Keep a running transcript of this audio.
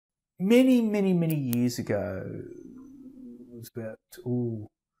many years ago, it was about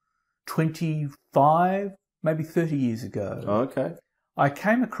 25, maybe 30 years ago. Oh, okay. I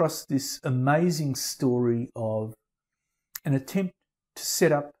came across this amazing story of an attempt to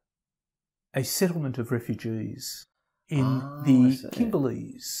set up a settlement of refugees in the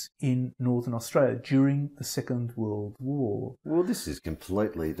Kimberleys in Northern Australia during the Second World War. Well, this is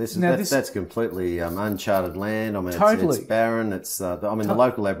completely that's completely uncharted land. I mean, totally. it's barren. It's the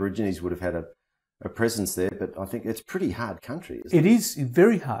local Aborigines would have had a presence there, but I think it's pretty hard country. It is a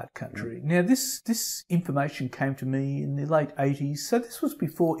very hard country. Now, this information came to me in the late 80s, so this was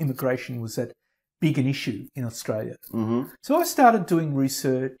before immigration was that big an issue in Australia. So I started doing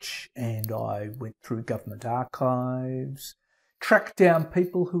research and I went through government archives, tracked down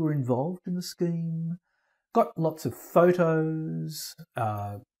people who were involved in the scheme, got lots of photos,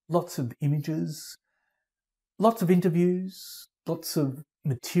 lots of images, lots of interviews, lots of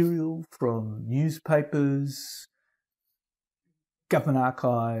material from newspapers, government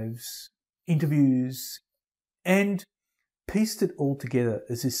archives, interviews, and pieced it all together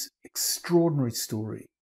as this extraordinary story